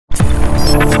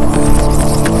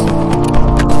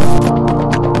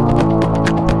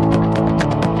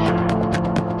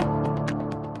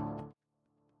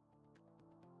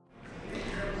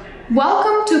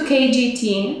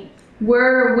KGT,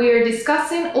 where we're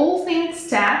discussing all things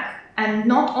tech and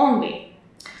not only.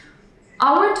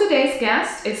 Our today's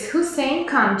guest is Hussein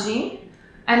Kanji,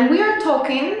 and we are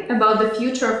talking about the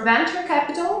future of venture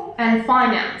capital and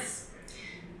finance.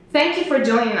 Thank you for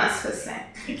joining us, Hussein.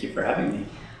 Thank you for having me.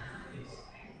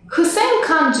 Hussein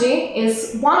Kanji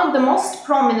is one of the most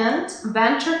prominent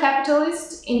venture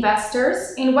capitalist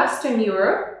investors in Western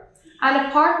Europe and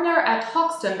a partner at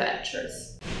Hoxton Ventures.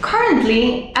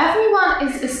 Currently, everyone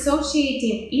is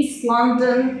associating East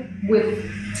London with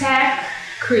tech,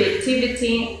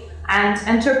 creativity, and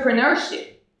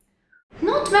entrepreneurship.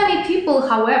 Not many people,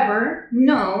 however,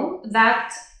 know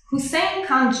that Hussein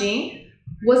Kanji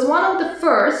was one of the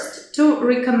first to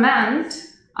recommend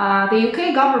the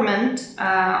UK government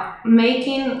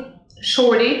making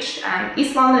Shoreditch and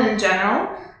East London in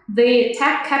general the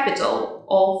tech capital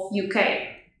of UK,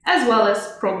 as well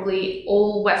as probably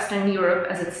all Western Europe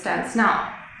as it stands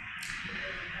now.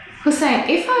 Hussein,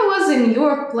 if I was in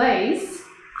your place,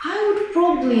 I would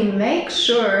probably make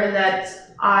sure that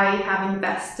I have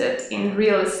invested in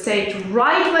real estate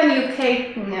right when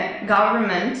UK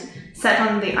government set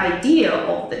on the idea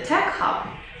of the tech hub.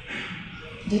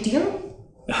 Did you?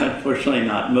 Unfortunately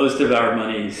not. Most of our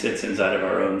money sits inside of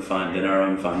our own fund, and our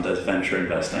own fund does venture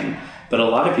investing. But a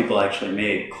lot of people actually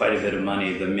made quite a bit of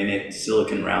money the minute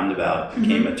Silicon Roundabout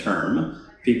became a term.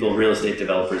 Real estate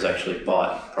developers actually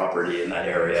bought property in that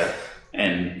area,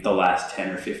 and the last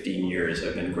 10 or 15 years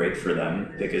have been great for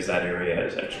them because that area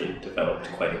has actually developed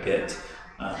quite a bit.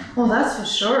 Well, that's for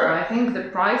sure. I think the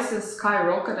prices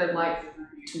skyrocketed like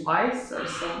twice or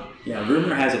so. Yeah,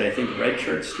 rumor has it, I think Red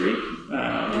Shirt Street,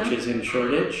 which is in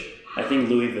Shoreditch, I think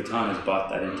Louis Vuitton has bought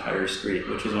that entire street,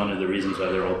 which is one of the reasons why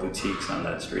they're all boutiques on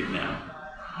that street now.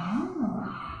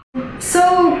 Oh.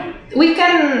 So we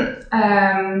can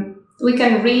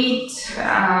read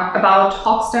about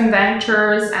Hoxton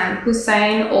Ventures and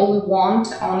Hussein all we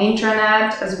want on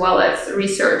internet, as well as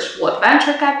research what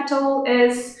venture capital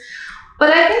is.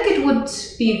 But I think it would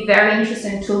be very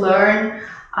interesting to learn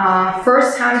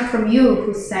firsthand from you,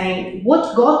 Hussein,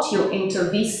 what got you into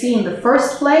VC in the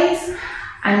first place,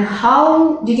 and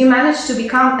how did you manage to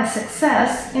become a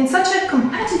success in such a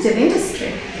competitive industry?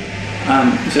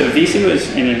 So VC was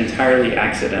an entirely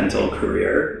accidental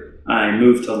career. I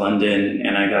moved to London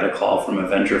and I got a call from a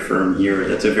venture firm here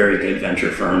that's a very good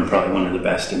venture firm, probably one of the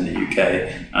best in the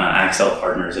UK, Accel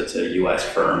Partners. It's a US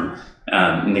firm.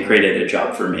 And they created a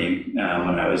job for me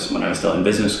when I was still in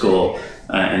business school,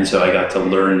 and so I got to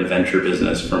learn the venture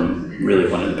business from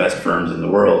really one of the best firms in the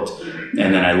world.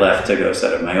 And then I left to go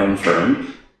set up my own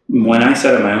firm. When I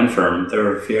set up my own firm, there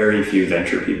were very few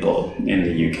venture people in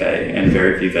the UK and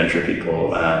very few venture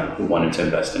people who wanted to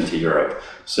invest into Europe.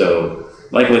 So,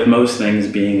 like with most things,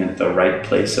 being at the right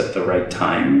place at the right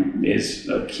time is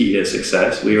a key to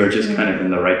success. We were just kind of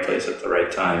in the right place at the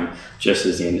right time, just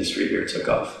as the industry here took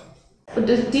off.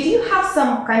 Did you have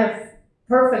some kind of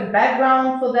perfect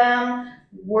background for them?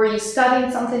 Were you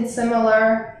studying something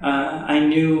similar? I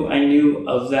knew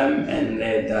of them, and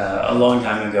a long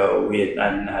time ago I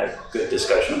had a good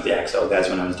discussion with the Accel guys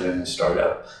when I was doing a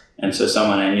startup, and so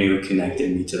someone I knew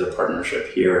connected me to the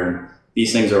partnership here. And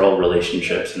these things are all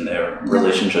relationships, and they're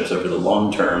relationships over the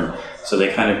long term. So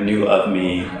they kind of knew of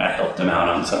me. I helped them out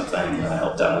on something, and I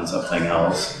helped out on something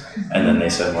else. And then they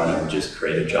said, why don't we just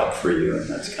create a job for you? And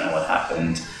that's kind of what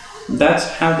happened. That's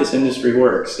how this industry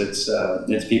works. It's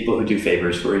people who do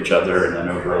favors for each other, and then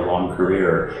over a long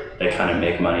career, they kind of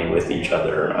make money with each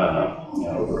other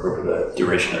over the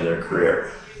duration of their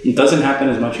career. It doesn't happen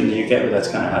as much in the UK, but that's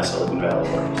kind of how Silicon Valley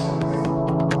works.